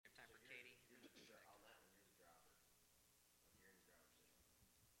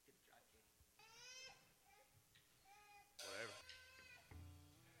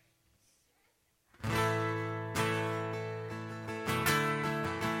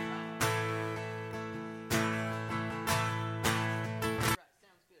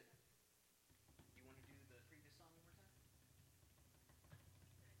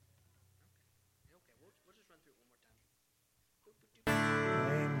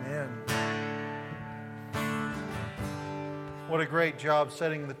What a great job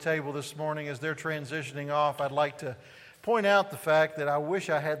setting the table this morning. As they're transitioning off, I'd like to point out the fact that I wish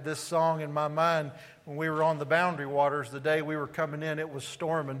I had this song in my mind when we were on the Boundary Waters. The day we were coming in, it was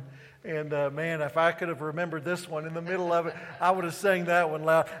storming. And man, if I could have remembered this one in the middle of it, I would have sang that one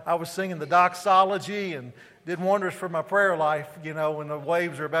loud. I was singing the doxology and did wonders for my prayer life, you know, when the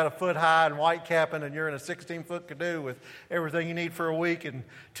waves are about a foot high and white capping and you're in a 16-foot canoe with everything you need for a week and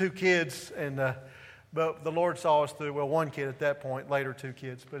 2 kids. But the Lord saw us through. Well, 1 kid at that point, later 2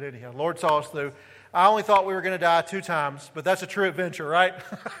 kids. But anyhow, the Lord saw us through. I only thought we were going to die 2 times, but that's a true adventure, right?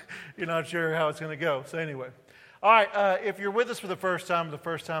 You're not sure how it's going to go. So anyway. All right, if you're with us for the first time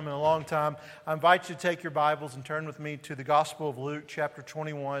in a long time, I invite you to take your Bibles and turn with me to the Gospel of Luke, chapter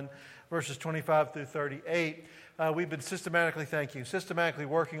 21, verses 25 through 38. We've been systematically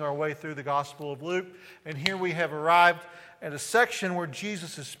working our way through the Gospel of Luke. And here we have arrived at a section where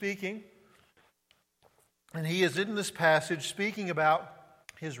Jesus is speaking. And he is in this passage speaking about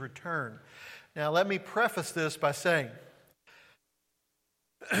his return. Now, let me preface this by saying,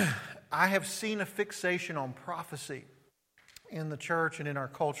 I have seen a fixation on prophecy in the church and in our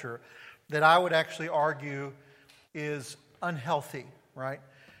culture that I would actually argue is unhealthy, right?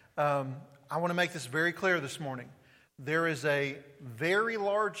 I want to make this very clear this morning. There is a very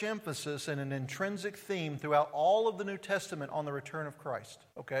large emphasis and an intrinsic theme throughout all of the New Testament on the return of Christ,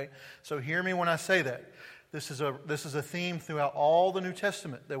 okay? So hear me when I say that. This is a theme throughout all the New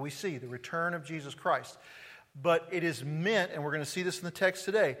Testament that we see, the return of Jesus Christ. But it is meant, and we're going to see this in the text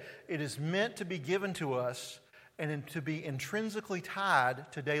today, it is meant to be given to us and to be intrinsically tied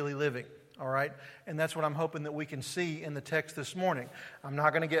to daily living. All right? And that's what I'm hoping that we can see in the text this morning. I'm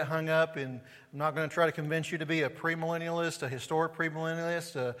not going to get hung up and I'm not going to try to convince you to be a premillennialist, a historic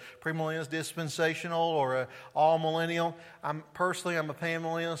premillennialist, a premillennialist dispensational, or a all-millennial. I'm a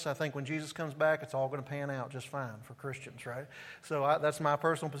panmillennialist. I think when Jesus comes back, it's all going to pan out just fine for Christians, right? So that's my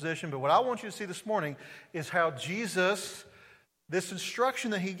personal position. But what I want you to see this morning is how Jesus, this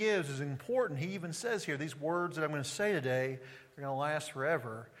instruction that he gives is important. He even says here, these words that I'm going to say today are going to last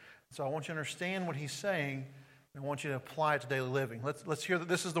forever. So I want you to understand what he's saying, and I want you to apply it to daily living. Let's hear that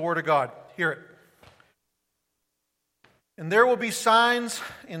this is the Word of God. Hear it. And there will be signs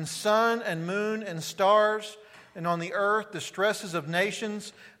in sun and moon and stars, and on the earth distresses of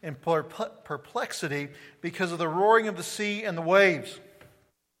nations and perplexity because of the roaring of the sea and the waves.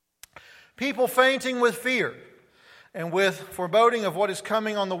 People fainting with fear and with foreboding of what is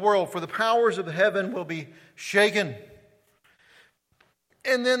coming on the world, for the powers of heaven will be shaken.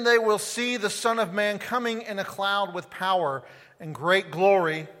 And then they will see the Son of Man coming in a cloud with power and great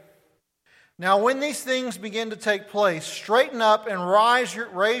glory. Now when these things begin to take place, straighten up and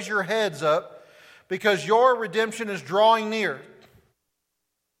raise your heads up, because your redemption is drawing near.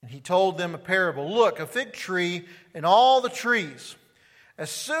 And he told them a parable. Look, a fig tree and all the trees. As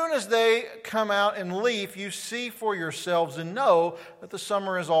soon as they come out in leaf, you see for yourselves and know that the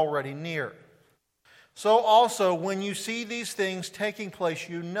summer is already near. So also, when you see these things taking place,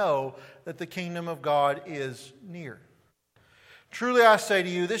 you know that the kingdom of God is near. Truly I say to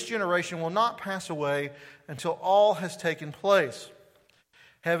you, this generation will not pass away until all has taken place.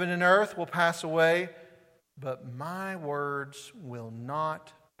 Heaven and earth will pass away, but my words will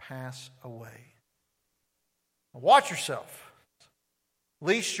not pass away. Watch yourself,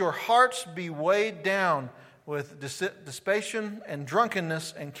 lest your hearts be weighed down with dissipation and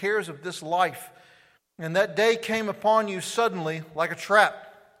drunkenness and cares of this life. And that day came upon you suddenly like a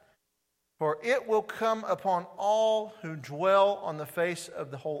trap. For it will come upon all who dwell on the face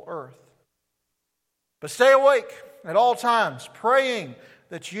of the whole earth. But stay awake at all times, praying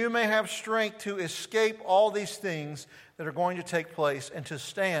that you may have strength to escape all these things that are going to take place and to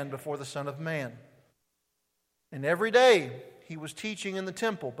stand before the Son of Man. And every day he was teaching in the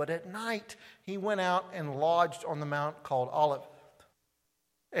temple, but at night he went out and lodged on the mount called Olivet.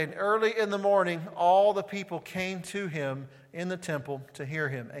 And early in the morning, all the people came to him in the temple to hear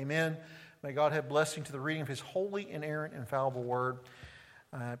him. Amen. May God have blessing to the reading of his holy, inerrant, infallible word.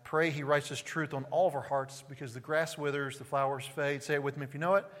 I pray he writes this truth on all of our hearts, because the grass withers, the flowers fade. Say it with me if you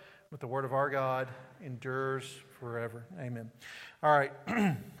know it. But the word of our God endures forever. Amen. All right.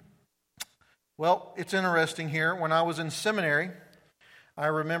 Well, it's interesting here. When I was in seminary, I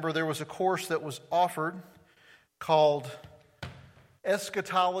remember there was a course that was offered called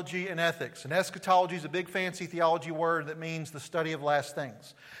Eschatology and Ethics. And eschatology is a big fancy theology word that means the study of last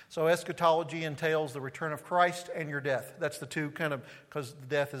things. So eschatology entails the return of Christ and your death. That's the two kind of, because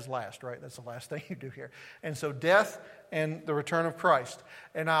death is last, right? That's the last thing you do here. And so death and the return of Christ.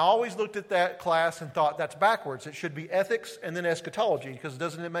 And I always looked at that class and thought that's backwards. It should be ethics and then eschatology, because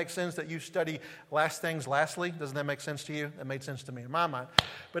doesn't it make sense that you study last things lastly? Doesn't that make sense to you? That made sense to me in my mind.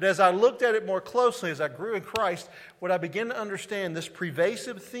 But as I looked at it more closely, as I grew in Christ, what I began to understand this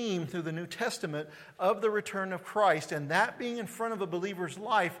pervasive theme through the New Testament of the return of Christ, and that being in front of a believer's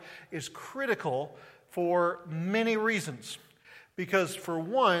life is critical for many reasons. Because for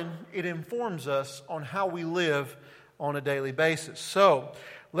one, it informs us on how we live on a daily basis. So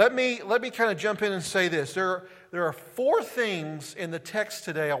let me kind of jump in and say this. There are 4 things in the text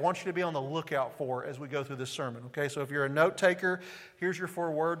today I want you to be on the lookout for as we go through this sermon. Okay, so if you're a note taker, here's your 4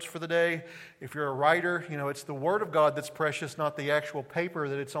 words for the day. If you're a writer, it's the Word of God that's precious, not the actual paper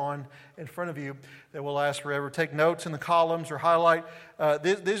that it's on in front of you that will last forever. Take notes in the columns or highlight.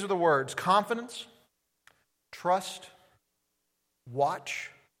 These are the words: confidence, trust,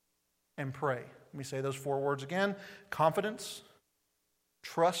 watch, and pray. Let me say those 4 words again: confidence,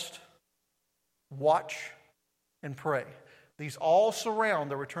 trust, watch, and pray. These all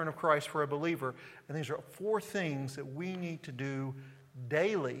surround the return of Christ for a believer, and these are 4 things that we need to do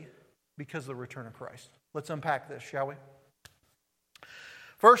daily because of the return of Christ. Let's unpack this, shall we?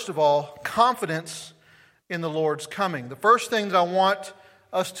 First of all, confidence in the Lord's coming. The first thing that I want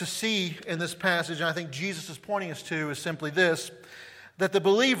us to see in this passage, and I think Jesus is pointing us to, is simply this: that the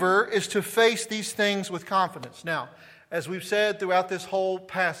believer is to face these things with confidence. Now, as we've said throughout this whole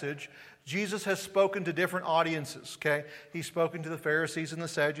passage, Jesus has spoken to different audiences, okay? He's spoken to the Pharisees and the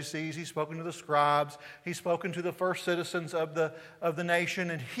Sadducees. He's spoken to the scribes. He's spoken to the first citizens of the nation.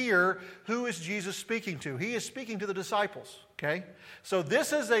 And here, who is Jesus speaking to? He is speaking to the disciples, okay? So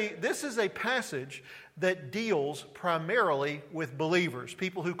this is a passage that deals primarily with believers,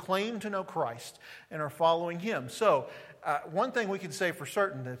 people who claim to know Christ and are following Him. So one thing we can say for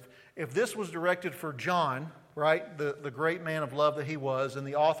certain, if this was directed for John, right, the great man of love that he was and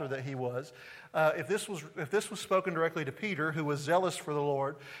the author that he was, if this was spoken directly to Peter, who was zealous for the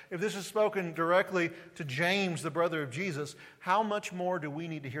Lord, if this is spoken directly to James, the brother of Jesus, how much more do we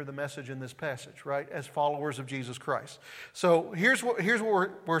need to hear the message in this passage, right, as followers of Jesus Christ? So here's what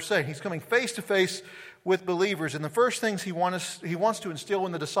we're saying. He's coming face to face with believers, and the first things he wants to instill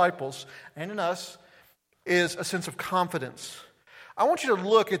in the disciples and in us is a sense of confidence. I want you to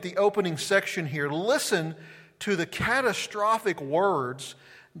look at the opening section here. Listen to the catastrophic words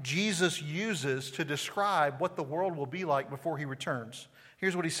Jesus uses to describe what the world will be like before He returns.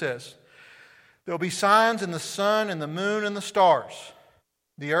 Here's what He says: there will be signs in the sun and the moon and the stars.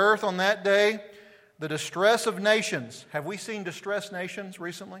 The earth on that day, the distress of nations. Have we seen distressed nations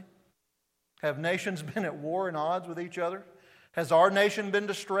recently? Have nations been at war and odds with each other? Has our nation been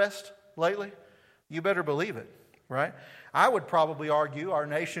distressed lately? You better believe it, right? I would probably argue our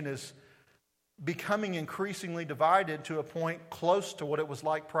nation is becoming increasingly divided to a point close to what it was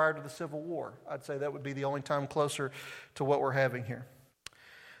like prior to the Civil War. I'd say that would be the only time closer to what we're having here.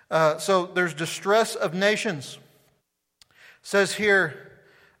 So there's distress of nations. It says here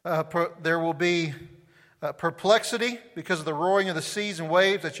there will be perplexity because of the roaring of the seas and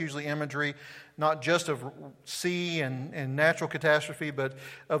waves. That's usually imagery, not just of sea and natural catastrophe, but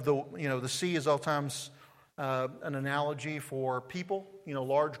of the sea is all times an analogy for people,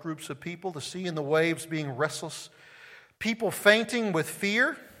 large groups of people. The sea and the waves being restless. People fainting with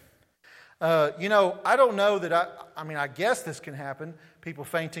fear. I don't know that I guess this can happen. People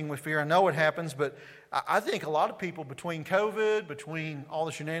fainting with fear. I know it happens, but I think a lot of people between COVID, between all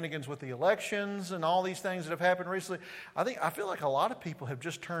the shenanigans with the elections and all these things that have happened recently, I feel like a lot of people have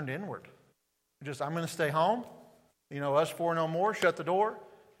just turned inward. I'm going to stay home. Us four no more. Shut the door,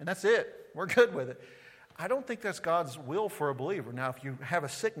 and that's it. We're good with it. I don't think that's God's will for a believer. Now, if you have a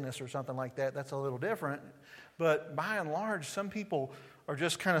sickness or something like that, that's a little different. But by and large, some people are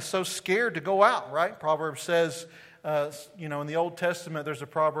just kind of so scared to go out, right? Proverbs says, in the Old Testament, there's a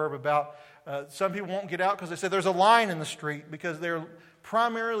proverb about some people won't get out because they say there's a lion in the street because they're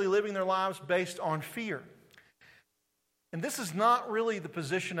primarily living their lives based on fear. And this is not really the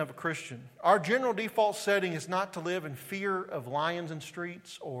position of a Christian. Our general default setting is not to live in fear of lions in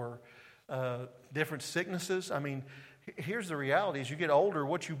streets or different sicknesses. Here's the reality. As you get older,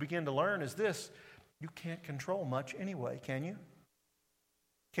 what you begin to learn is this: you can't control much anyway, can you?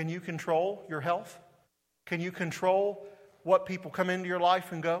 Can you control your health? Can you control what people come into your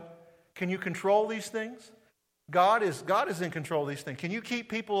life and go? Can you control these things? God is in control of these things. Can you keep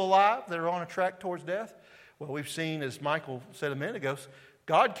people alive that are on a track towards death? Well, we've seen, as Michael said a minute ago,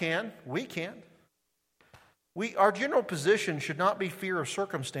 God can, we can't. Our general position should not be fear of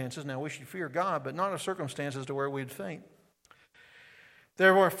circumstances. Now, we should fear God, but not of circumstances to where we'd faint.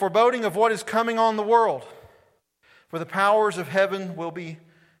 There were foreboding of what is coming on the world. For the powers of heaven will be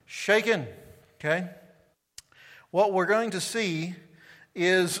shaken. Okay? What we're going to see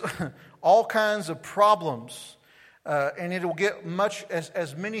is all kinds of problems. And it'll get much,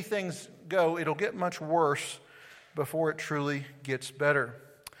 as many things go, it'll get much worse before it truly gets better.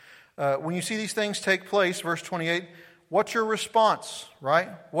 When you see these things take place, verse 28, what's your response, right?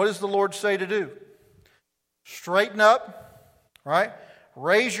 What does the Lord say to do? Straighten up, right?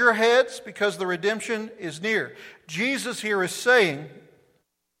 Raise your heads because the redemption is near. Jesus here is saying,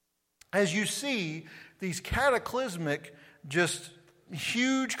 as you see these cataclysmic, just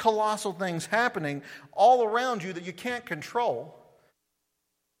huge, colossal things happening all around you that you can't control,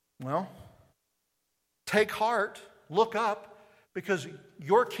 well, take heart, look up, because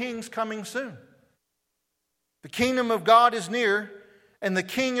your king's coming soon. The kingdom of God is near, and the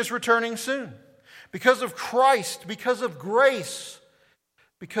king is returning soon. Because of Christ, because of grace,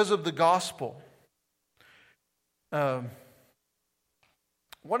 because of the gospel. What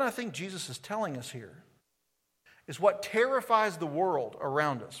I think Jesus is telling us here is what terrifies the world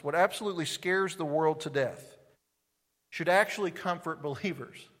around us, what absolutely scares the world to death, should actually comfort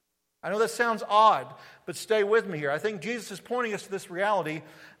believers. I know that sounds odd, but stay with me here. I think Jesus is pointing us to this reality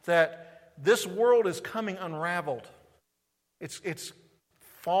that this world is coming unraveled. It's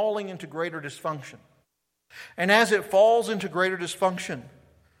falling into greater dysfunction. And as it falls into greater dysfunction,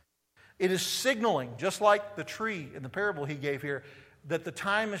 it is signaling, just like the tree in the parable he gave here, that the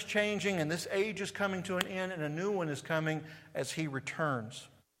time is changing and this age is coming to an end and a new one is coming as he returns.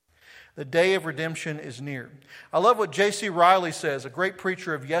 The day of redemption is near. I love what J.C. Riley says, a great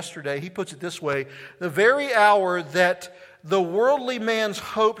preacher of yesterday. He puts it this way: the very hour that the worldly man's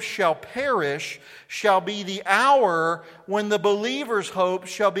hope shall perish shall be the hour when the believer's hope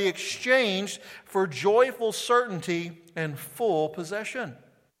shall be exchanged for joyful certainty and full possession.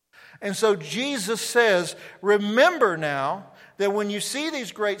 And so Jesus says, remember now that when you see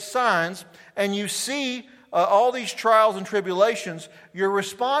these great signs and you see all these trials and tribulations, your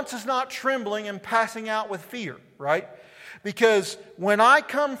response is not trembling and passing out with fear, right? Because when I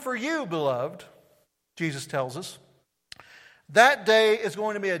come for you, beloved, Jesus tells us, that day is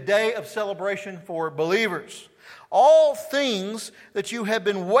going to be a day of celebration for believers. All things that you have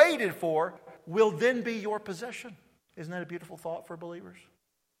been waited for will then be your possession. Isn't that a beautiful thought for believers?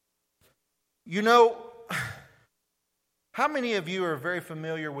 You know, how many of you are very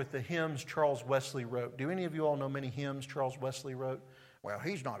familiar with the hymns Charles Wesley wrote? Do any of you all know many hymns Charles Wesley wrote? Well,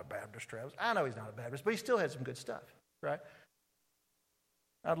 he's not a Baptist, Travis. I know he's not a Baptist, but he still had some good stuff, right?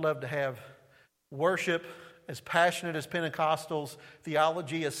 I'd love to have worship as passionate as Pentecostals,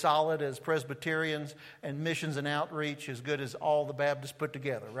 theology as solid as Presbyterians, and missions and outreach as good as all the Baptists put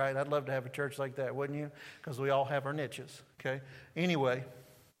together, right? I'd love to have a church like that, wouldn't you? Because we all have our niches, okay? Anyway,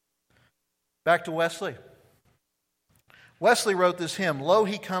 back to Wesley. Wesley wrote this hymn, "Lo,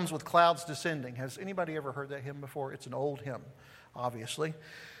 he comes with clouds descending." Has anybody ever heard that hymn before? It's an old hymn, obviously.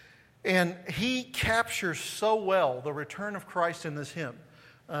 And he captures so well the return of Christ in this hymn.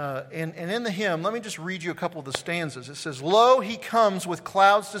 And in the hymn, let me just read you a couple of the stanzas. It says, "Lo, he comes with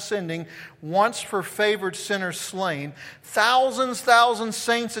clouds descending, once for favored sinners slain. Thousands,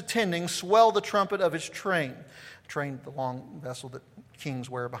 saints attending, swell the trumpet of his train." Train, the long vessel that kings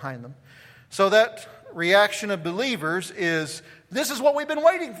wear behind them. So that reaction of believers is, this is what we've been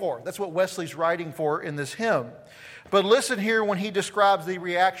waiting for. That's what Wesley's writing for in this hymn. But listen here when he describes the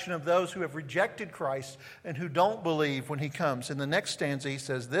reaction of those who have rejected Christ and who don't believe when he comes. In the next stanza he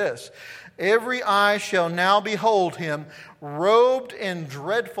says this, "Every eye shall now behold him, robed in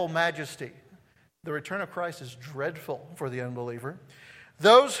dreadful majesty." The return of Christ is dreadful for the unbeliever.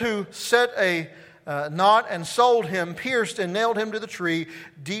 "Those who set a knot and sold him, pierced and nailed him to the tree,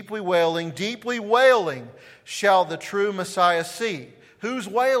 deeply wailing, shall the true Messiah see." Who's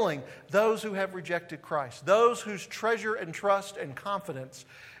wailing? Those who have rejected Christ. Those whose treasure and trust and confidence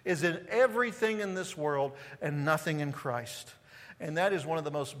is in everything in this world and nothing in Christ. And that is one of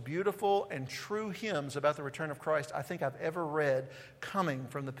the most beautiful and true hymns about the return of Christ I think I've ever read, coming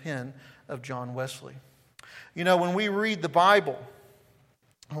from the pen of John Wesley. You know, when we read the Bible,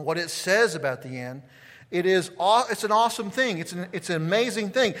 what it says about the end, it's an awesome thing. It's an amazing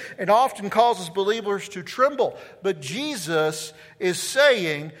thing. It often causes believers to tremble. But Jesus is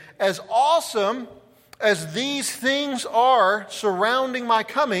saying, as awesome as these things are surrounding my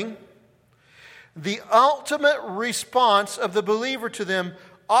coming, the ultimate response of the believer to them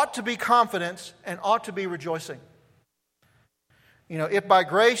ought to be confidence and ought to be rejoicing. You know, if by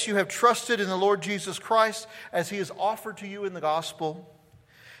grace you have trusted in the Lord Jesus Christ as he is offered to you in the gospel,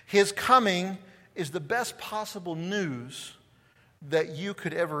 his coming is the best possible news that you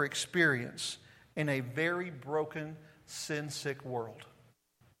could ever experience in a very broken, sin-sick world.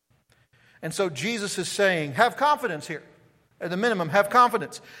 And so Jesus is saying, have confidence here. At the minimum, have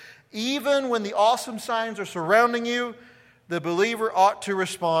confidence. Even when the awesome signs are surrounding you, the believer ought to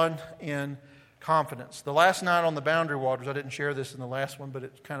respond in confidence. The last night on the Boundary Waters, I didn't share this in the last one, but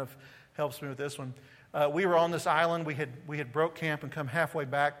it kind of helps me with this one. We were on this island. We had broke camp and come halfway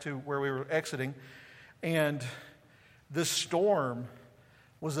back to where we were exiting. And this storm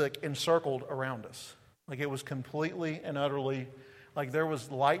was like encircled around us. Like it was completely and utterly, like there was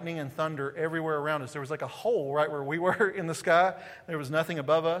lightning and thunder everywhere around us. There was like a hole right where we were in the sky. There was nothing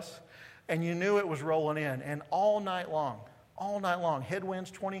above us. And you knew it was rolling in. And all night long,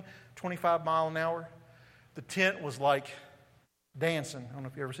 headwinds 20, 25 mile an hour. The tent was like dancing. I don't know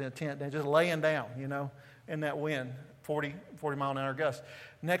if you've ever seen a tent. They're just laying down, in that wind, 40 mile an hour gust.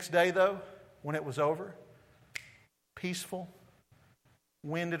 Next day, though, when it was over, peaceful,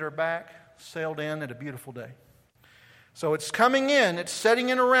 wind at our back, sailed in at a beautiful day. So it's coming in, it's setting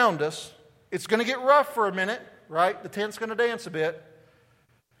in around us. It's going to get rough for a minute, right? The tent's going to dance a bit.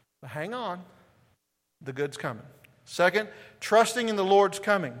 But hang on, the good's coming. Second, trusting in the Lord's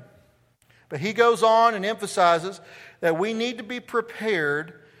coming. But he goes on and emphasizes that we need to be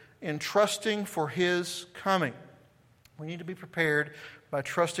prepared in trusting for his coming. We need to be prepared by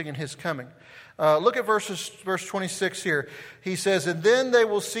trusting in his coming. Look at verse 26 here. He says, and then they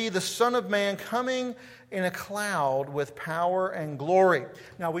will see the Son of Man coming in a cloud with power and glory.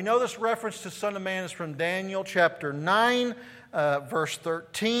 Now we know this reference to Son of Man is from Daniel chapter 9, verse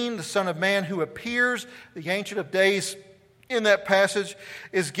 13. The Son of Man who appears, the Ancient of Days in that passage,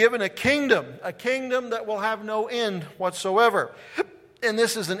 is given a kingdom that will have no end whatsoever. And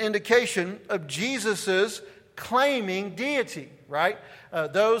this is an indication of Jesus' claiming deity, right?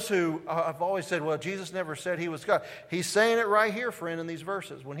 Those who have always said, well, Jesus never said he was God. He's saying it right here, friend, in these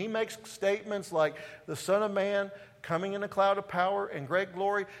verses. When he makes statements like the Son of Man coming in a cloud of power and great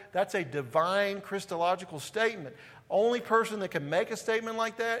glory, that's a divine Christological statement. Only person that can make a statement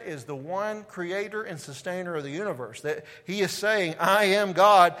like that is the one creator and sustainer of the universe. That he is saying, I am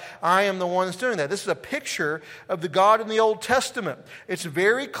God, I am the one that's doing that. This is a picture of the God in the Old Testament. It's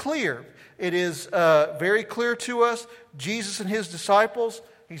very clear. It is very clear to us. Jesus and his disciples,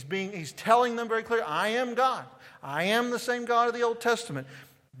 he's telling them very clearly, I am God. I am the same God of the Old Testament.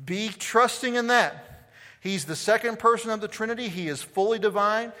 Be trusting in that. He's the second person of the Trinity. He is fully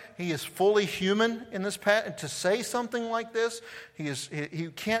divine. He is fully human in this pattern. To say something like this, he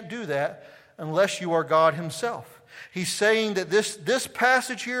can't do that unless you are God himself. He's saying that this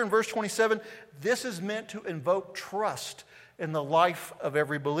passage here in verse 27, this is meant to invoke trust in the life of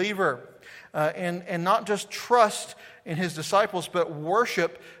every believer. And not just trust in his disciples, but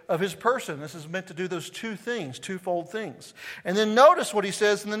worship of his person. This is meant to do those twofold things. And then notice what he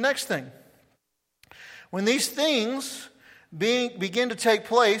says in the next thing. When these things begin to take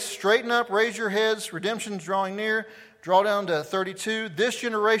place, straighten up, raise your heads, redemption's drawing near. Draw down to 32. This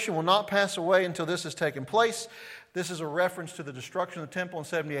generation will not pass away until this has taken place. This is a reference to the destruction of the temple in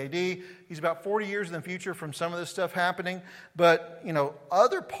 70 AD. He's about 40 years in the future from some of this stuff happening. But,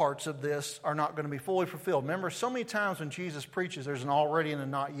 other parts of this are not going to be fully fulfilled. Remember, so many times when Jesus preaches, there's an already and a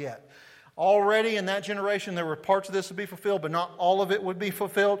not yet. Already in that generation, there were parts of this to be fulfilled, but not all of it would be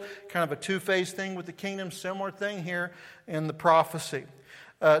fulfilled. Kind of a two-phase thing with the kingdom. Similar thing here in the prophecy.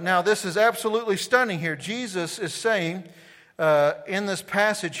 Now, this is absolutely stunning here. Jesus is saying in this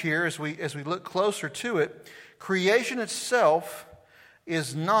passage here, as we look closer to it, creation itself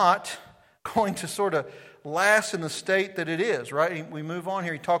is not going to sort of last in the state that it is, right? We move on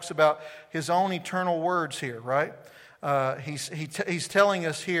here. He talks about his own eternal words here, right? He's telling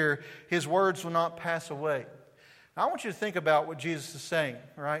us here, his words will not pass away. Now, I want you to think about what Jesus is saying,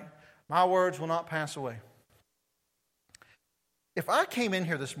 right? My words will not pass away. If I came in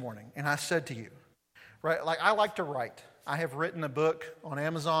here this morning and I said to you, right, like I like to write. I have written a book on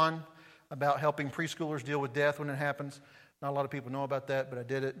Amazon about helping preschoolers deal with death when it happens. Not a lot of people know about that, but I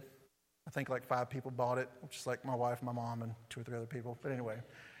did it. I think like 5 people bought it, which is like my wife, my mom, and 2 or 3 other people. But anyway,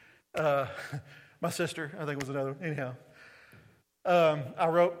 my sister, I think, was another. Anyhow, I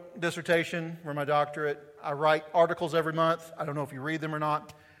wrote a dissertation for my doctorate. I write articles every month. I don't know if you read them or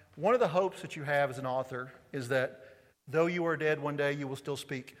not. One of the hopes that you have as an author is that though you are dead one day, you will still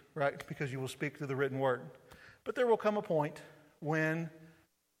speak, right? Because you will speak through the written word. But there will come a point when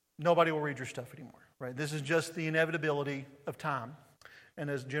nobody will read your stuff anymore, right? This is just the inevitability of time. And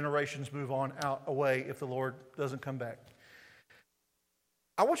as generations move on away, if the Lord doesn't come back.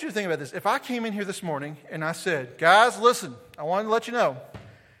 I want you to think about this. If I came in here this morning and I said, guys, listen, I want to let you know,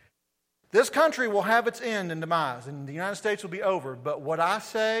 This country will have its end and demise, and the United States will be over. But what I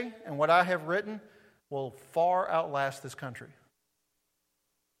say and what I have written will far outlast this country.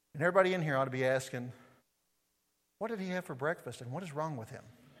 And everybody in here ought to be asking, what did he have for breakfast and what is wrong with him?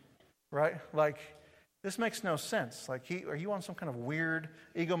 Right? Like, this makes no sense. Like, are you on some kind of weird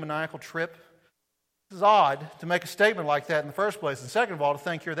egomaniacal trip? This is odd to make a statement like that in the first place. And second of all, to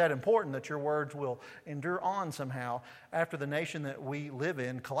think you're that important that your words will endure on somehow after the nation that we live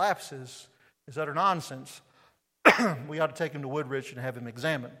in collapses is utter nonsense. We ought to take him to Woodridge and have him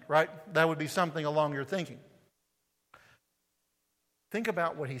examined, right? That would be something along your thinking. Think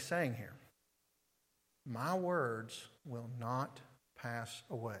about what he's saying here. My words will not pass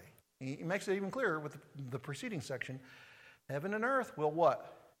away. He makes it even clearer with the preceding section. Heaven and earth will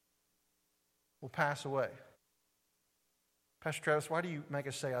what? Will pass away. Pastor Travis, why do you make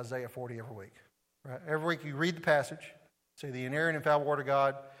us say Isaiah 40 every week? Right? Every week you read the passage, say the inerrant and infallible word of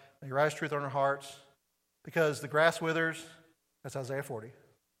God, may you write truth on our hearts, because the grass withers, that's Isaiah 40.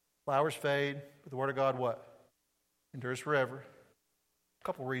 Flowers fade, but the word of God what? Endures forever. A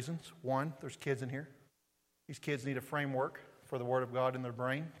couple reasons. One, there's kids in here. These kids need a framework for the word of God in their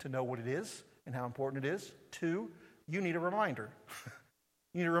brain to know what it is and how important it is. Two, you need a reminder.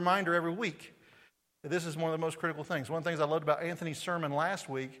 You need a reminder every week. This is one of the most critical things. One of the things I loved about Anthony's sermon last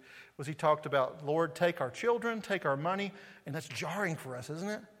week was he talked about, Lord, take our children, take our money, and that's jarring for us, isn't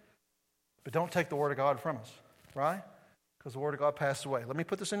it? But don't take the word of God from us, right? Because the word of God passes away. Let me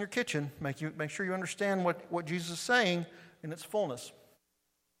put this in your kitchen, make sure you understand what Jesus is saying in its fullness.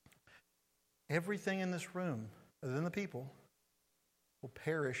 Everything in this room, other than the people, will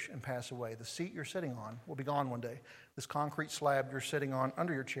perish and pass away. The seat you're sitting on will be gone one day. This concrete slab you're sitting on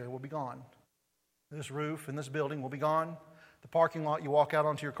under your chair will be gone. This roof in this building will be gone. The parking lot you walk out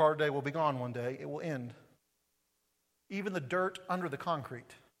onto your car today will be gone one day. It will end. Even the dirt under the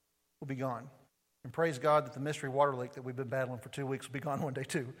concrete will be gone. And praise God that the mystery water leak that we've been battling for 2 weeks will be gone one day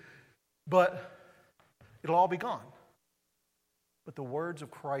too. But it'll all be gone. But the words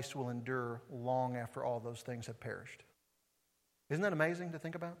of Christ will endure long after all those things have perished. Isn't that amazing to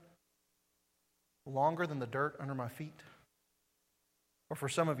think about? Longer than the dirt under my feet. Or for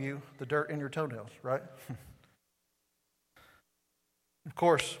some of you, the dirt in your toenails, right? Of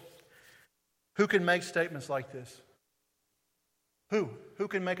course, who can make statements like this? Who? Who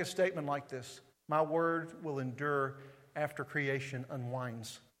can make a statement like this? My word will endure after creation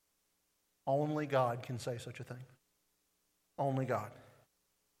unwinds. Only God can say such a thing. Only God.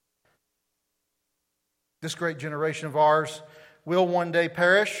 This great generation of ours will one day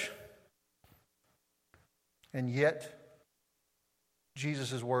perish, and yet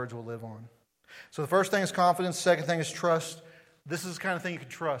Jesus' words will live on. So the first thing is confidence. The second thing is trust. This is the kind of thing you can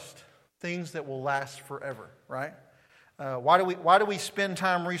trust. Things that will last forever, right? Why do we spend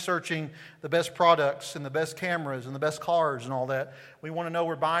time researching the best products and the best cameras and the best cars and all that? We want to know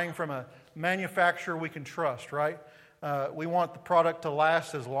we're buying from a manufacturer we can trust, right? We want the product to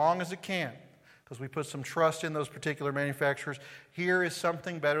last as long as it can because we put some trust in those particular manufacturers. Here is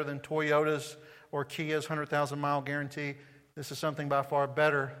something better than Toyota's or Kia's 100,000-mile guarantee. This is something by far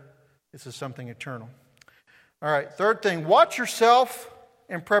better. This is something eternal. All right, third thing, watch yourself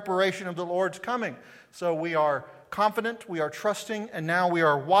in preparation of the Lord's coming. So we are confident, we are trusting, and now we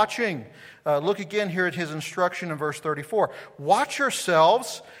are watching. Look again here at his instruction in verse 34. Watch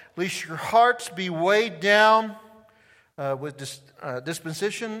yourselves, lest your hearts be weighed down with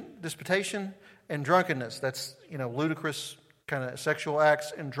disputation and drunkenness. That's, ludicrous kind of sexual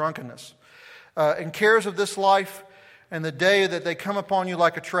acts and drunkenness. And cares of this life, and the day that they come upon you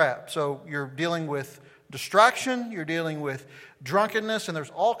like a trap. So you're dealing with distraction, you're dealing with drunkenness, and there's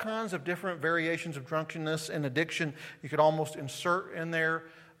all kinds of different variations of drunkenness and addiction. You could almost insert in there,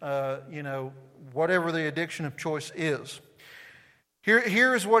 whatever the addiction of choice is.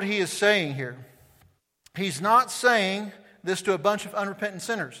 Here is what he is saying here. He's not saying this to a bunch of unrepentant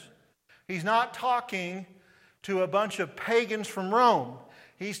sinners. He's not talking to a bunch of pagans from Rome.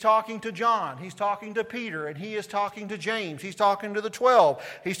 He's talking to John, he's talking to Peter, and he is talking to James. He's talking to the 12.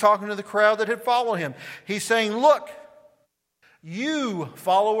 He's talking to the crowd that had followed him. He's saying, look, you,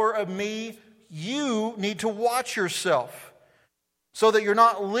 follower of me, you need to watch yourself so that you're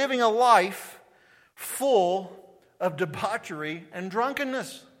not living a life full of debauchery and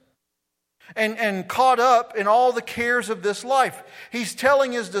drunkenness and caught up in all the cares of this life. He's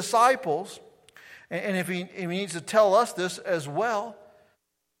telling his disciples, and if he needs to tell us this as well,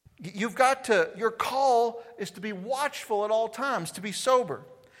 your call is to be watchful at all times, to be sober.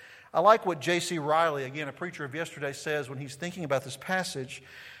 I like what J.C. Riley, again, a preacher of yesterday, says when he's thinking about this passage.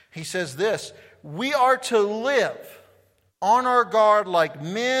 He says this, we are to live on our guard like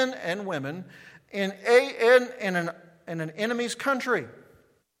men and women in an enemy's country.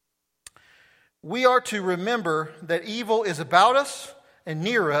 We are to remember that evil is about us and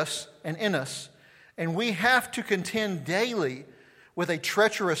near us and in us, and we have to contend daily with a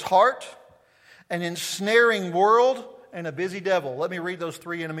treacherous heart, an ensnaring world, and a busy devil. Let me read those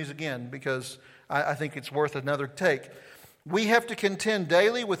three enemies again because I think it's worth another take. We have to contend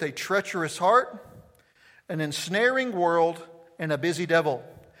daily with a treacherous heart, an ensnaring world, and a busy devil.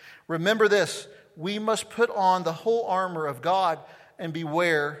 Remember this, we must put on the whole armor of God and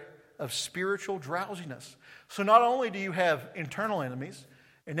beware of spiritual drowsiness. So not only do you have internal enemies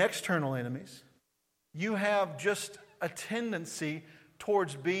and external enemies, you have just a tendency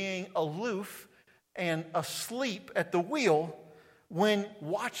towards being aloof and asleep at the wheel when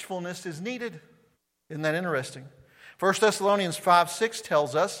watchfulness is needed. Isn't that interesting? 1 Thessalonians 5:6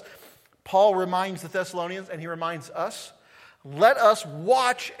 tells us, Paul reminds the Thessalonians, and he reminds us, let us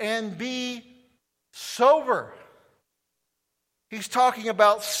watch and be sober. He's talking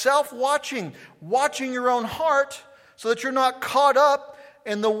about self-watching, watching your own heart so that you're not caught up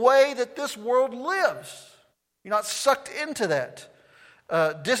in the way that this world lives. You're not sucked into that,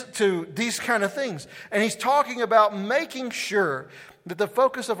 to these kind of things. And he's talking about making sure that the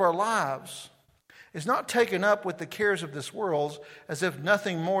focus of our lives is not taken up with the cares of this world as if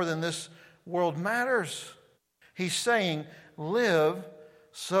nothing more than this world matters. He's saying, live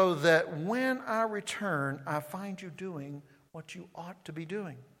so that when I return, I find you doing what you ought to be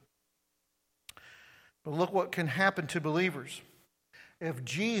doing. But look what can happen to believers. If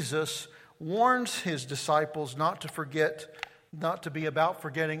Jesus warns his disciples not to forget, not to be about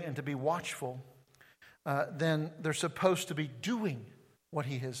forgetting and to be watchful, then they're supposed to be doing what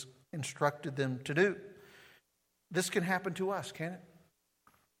he has instructed them to do. This can happen to us, can't it?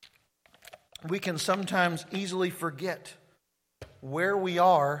 We can sometimes easily forget where we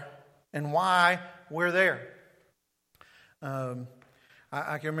are and why we're there.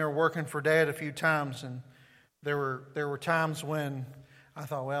 I can remember working for Dad a few times, and there were times when I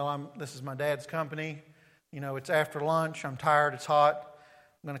thought, well, this is my dad's company. You know, it's after lunch. I'm tired. It's hot.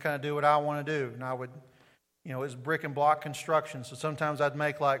 I'm going to kind of do what I want to do. And I would, it was brick and block construction. So sometimes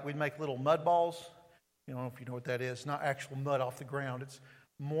we'd make little mud balls. You don't know if you know what that is. It's not actual mud off the ground. It's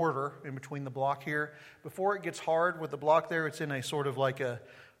mortar in between the block here. Before it gets hard with the block there, it's in a sort of like a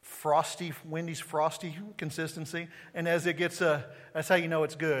Wendy's frosty consistency. And as it gets, that's how you know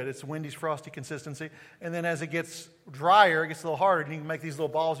it's good. It's Wendy's frosty consistency. And then as it gets drier, it gets a little harder. And you can make these little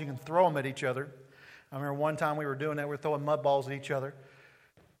balls. You can throw them at each other. I remember one time we were doing that. We were throwing mud balls at each other.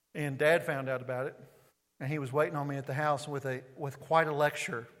 And Dad found out about it. And he was waiting on me at the house with quite a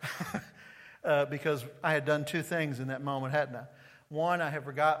lecture. Because I had done two things in that moment, hadn't I? One, I had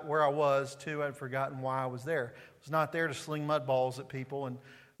forgot where I was. Two, I had forgotten why I was there. I was not there to sling mud balls at people and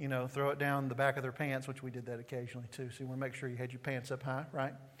throw it down the back of their pants, which we did that occasionally too. So you want to make sure you had your pants up high,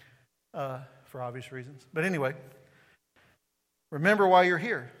 right? For obvious reasons. But anyway, remember why you're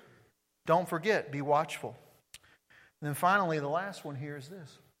here. Don't forget, be watchful. And then finally, the last one here is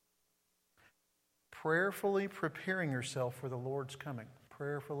this. Prayerfully preparing yourself for the Lord's coming.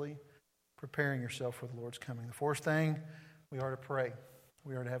 Prayerfully preparing yourself for the Lord's coming. The fourth thing, we are to pray.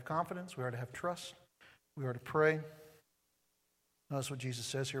 We are to have confidence. We are to have trust. We are to pray. Notice what Jesus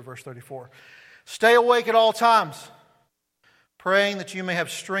says here, verse 34. Stay awake at all times, praying that you may have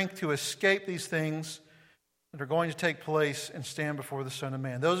strength to escape these things that are going to take place and stand before the Son of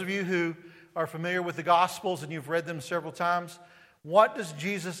Man. Those of you who are familiar with the Gospels and you've read them several times, what does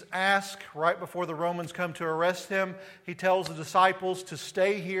Jesus ask right before the Romans come to arrest him? He tells the disciples to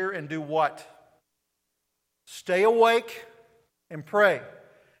stay here and do what? Stay awake and pray.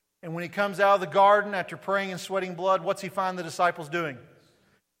 And when he comes out of the garden after praying and sweating blood, what's he find the disciples doing?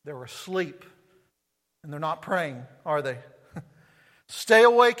 They're asleep. And they're not praying, are they? Stay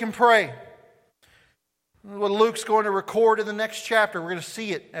awake and pray. What Luke's going to record in the next chapter, we're going to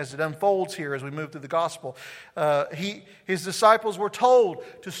see it as it unfolds here as we move through the gospel. His disciples were told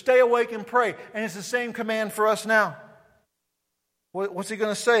to stay awake and pray. And it's the same command for us now. What's he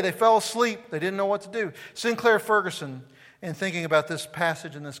going to say? They fell asleep. They didn't know what to do. Sinclair Ferguson, in thinking about this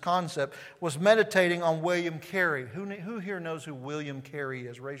passage and this concept, was meditating on William Carey. Who here knows who William Carey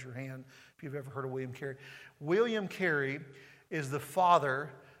is? Raise your hand if you've ever heard of William Carey. William Carey is the father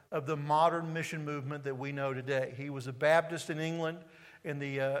of the modern mission movement that we know today. He was a Baptist in England in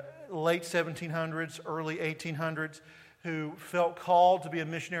the late 1700s, early 1800s, who felt called to be a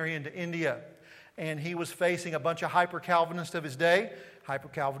missionary into India. And he was facing a bunch of hyper-Calvinists of his day.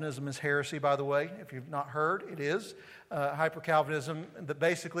 Hyper-Calvinism is heresy, by the way. If you've not heard, it is. Hyper-Calvinism,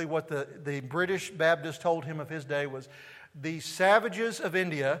 basically what the British Baptists told him of his day was, The savages of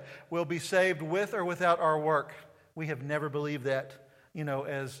India will be saved with or without our work. We have never believed that.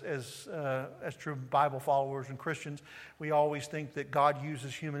 As true Bible followers and Christians, we always think that God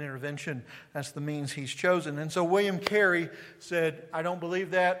uses human intervention. That's the means He's chosen. And so William Carey said, I don't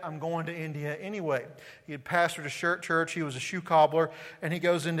believe that. I'm going to India anyway. He had pastored a church. He was a shoe cobbler. And he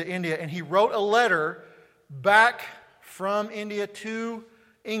goes into India. And he wrote a letter back from India to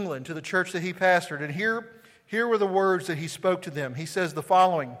England, to the church that he pastored. And here were the words that he spoke to them. He says the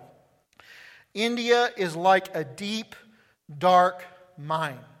following: India is like a deep, dark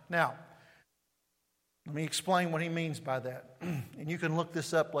mine. Now, let me explain what he means by that. And you can look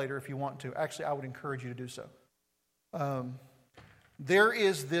this up later if you want to. Actually, I would encourage you to do so. There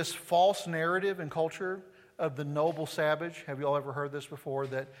is this false narrative and culture of the noble savage. Have you all ever heard this before?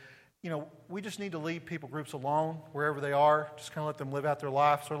 That, we just need to leave people groups alone wherever they are. Just kind of let them live out their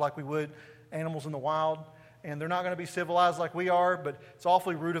life, sort of like we would animals in the wild. And they're not going to be civilized like we are, but it's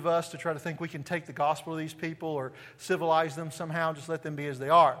awfully rude of us to try to think we can take the gospel of these people or civilize them somehow, just let them be as they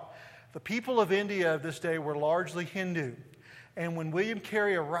are. The people of India of this day were largely Hindu. And when William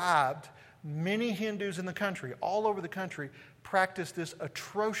Carey arrived, many Hindus in the country, all over the country, practiced this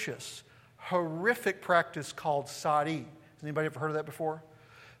atrocious, horrific practice called sati. Has anybody ever heard of that before?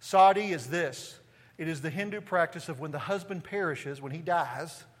 Sati is this. It is the Hindu practice of when the husband perishes, when he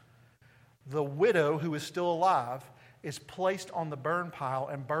dies, the widow who is still alive is placed on the burn pile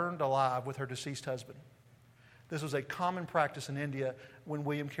and burned alive with her deceased husband. This was a common practice in India when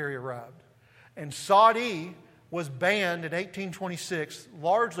William Carey arrived. And sati was banned in 1826,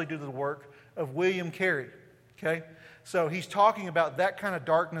 largely due to the work of William Carey. Okay? So he's talking about that kind of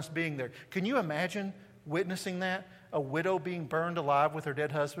darkness being there. Can you imagine witnessing that? A widow being burned alive with her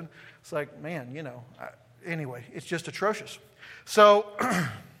dead husband? It's like, man, anyway, it's just atrocious. So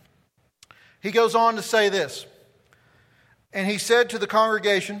he goes on to say this. And he said to the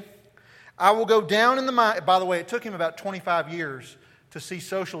congregation, I will go down in the mine. By the way, it took him about 25 years to see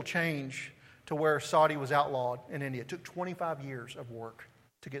social change to where sati was outlawed in India. It took 25 years of work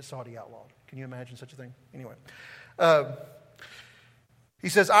to get sati outlawed. Can you imagine such a thing? Anyway. He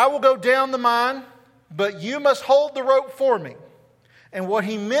says, I will go down the mine, but you must hold the rope for me. And what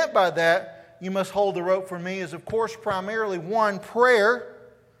he meant by that, you must hold the rope for me, is of course primarily one, prayer.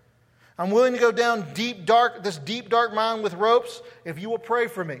 I'm willing to go down this deep, dark mine with ropes if you will pray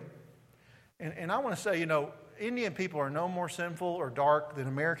for me. And I want to say, Indian people are no more sinful or dark than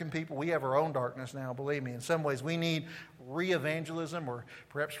American people. We have our own darkness now, believe me. In some ways, we need re-evangelism or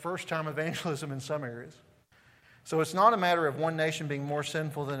perhaps first-time evangelism in some areas. So it's not a matter of one nation being more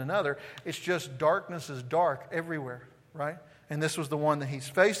sinful than another. It's just darkness is dark everywhere, right? And this was the one that he's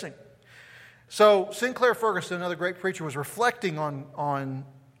facing. So Sinclair Ferguson, another great preacher, was reflecting on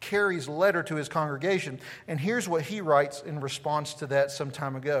Carey's letter to his congregation. And here's what he writes in response to that some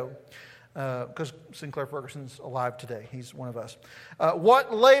time ago. Because Sinclair Ferguson's alive today. He's one of us.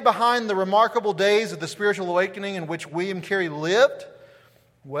 What lay behind the remarkable days of the spiritual awakening in which William Carey lived?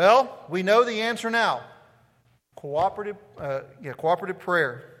 Well, we know the answer now. Cooperative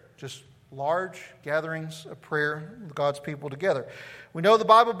prayer. Just large gatherings of prayer with God's people together. We know the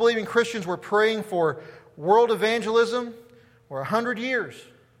Bible-believing Christians were praying for world evangelism for 100 years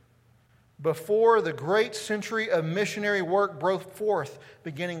before the great century of missionary work broke forth,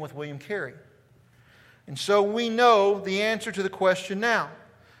 beginning with William Carey. And so we know the answer to the question now.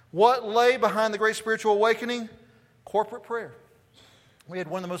 What lay behind the great spiritual awakening? Corporate prayer. We had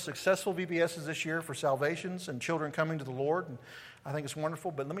one of the most successful VBSs this year for salvations and children coming to the Lord. And I think it's wonderful.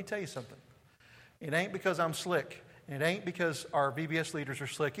 But let me tell you something. It ain't because I'm slick. And it ain't because our VBS leaders are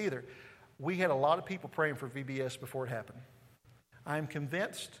slick either. We had a lot of people praying for VBS before it happened. I'm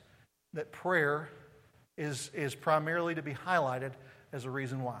convinced that prayer is primarily to be highlighted as a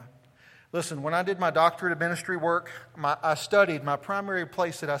reason why. Listen, when I did my doctorate of ministry work, my primary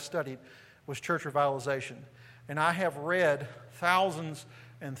place that I studied was church revitalization. And I have read thousands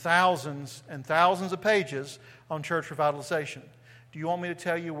and thousands and thousands of pages on church revitalization. Do you want me to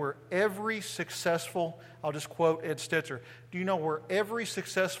tell you where every successful, I'll just quote Ed Stetzer, do you know where every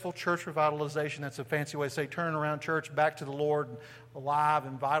successful church revitalization, that's a fancy way to say turning around church back to the Lord, alive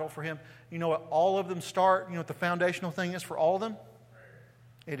and vital for Him, you know what all of them start, you know what the foundational thing is for all of them?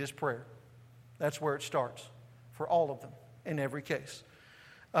 It is prayer. That's where it starts for all of them in every case.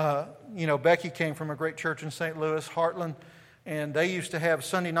 Becky came from a great church in St. Louis, Heartland, and they used to have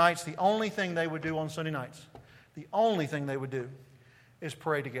Sunday nights. The only thing they would do on Sunday nights, is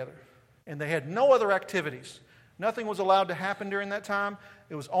pray together. And they had no other activities, Nothing was allowed to happen during that time.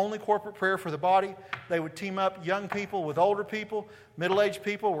 It was only corporate prayer for the body. They would team up young people with older people, middle-aged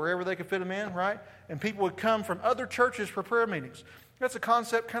people, wherever they could fit them in, right? And people would come from other churches for prayer meetings. That's a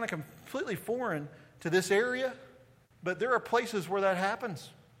concept kind of completely foreign to this area, but there are places where that happens.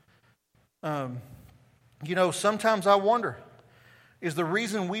 Sometimes I wonder, is the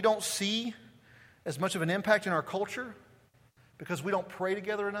reason we don't see as much of an impact in our culture because we don't pray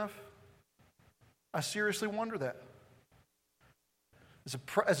together enough? I seriously wonder that.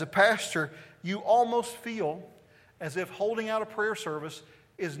 As a pastor, you almost feel as if holding out a prayer service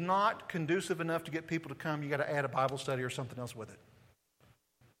is not conducive enough to get people to come. You got to add a Bible study or something else with it.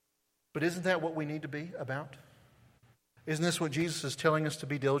 But isn't that what we need to be about? Isn't this what Jesus is telling us to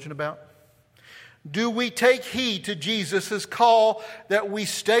be diligent about? Do we take heed to Jesus' call that we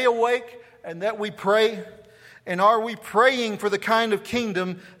stay awake and that we pray? And are we praying for the kind of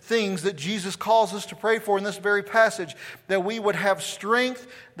kingdom things that Jesus calls us to pray for in this very passage? That we would have strength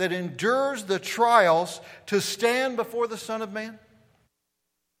that endures the trials to stand before the Son of Man?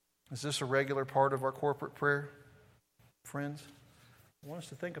 Is this a regular part of our corporate prayer? Friends, I want us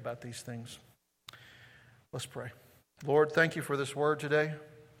to think about these things. Let's pray. Lord, thank you for this word today.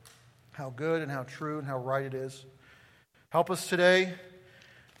 How good and how true and how right it is. Help us today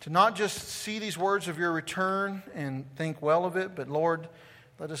to not just see these words of your return and think well of it, but Lord,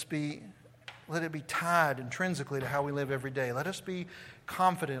 let it be tied intrinsically to how we live every day. Let us be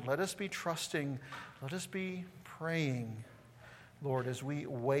confident. Let us be trusting. Let us be praying, Lord, as we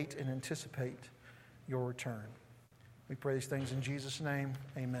wait and anticipate your return. We pray these things in Jesus' name.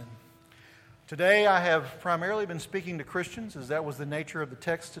 Amen. Today I have primarily been speaking to Christians, as that was the nature of the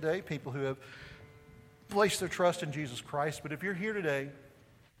text today, people who have placed their trust in Jesus Christ. But if you're here today,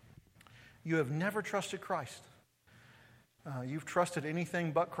 you have never trusted Christ. You've trusted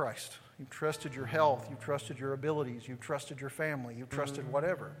anything but Christ. You've trusted your health. You've trusted your abilities. You've trusted your family. You've trusted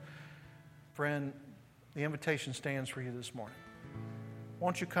whatever. Friend, the invitation stands for you this morning.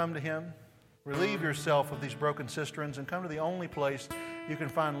 Won't you come to Him? Relieve yourself of these broken cisterns and come to the only place you can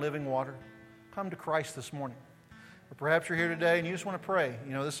find living water. Come to Christ this morning. Or perhaps you're here today and you just want to pray.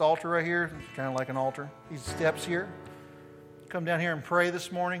 You know, this altar right here, it's kind of like an altar. These steps here. Come down here and pray this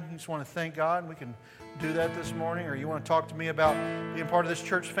morning. You just want to thank God. We can do that this morning. Or you want to talk to me about being part of this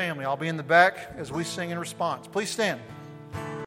church family. I'll be in the back as we sing in response. Please stand.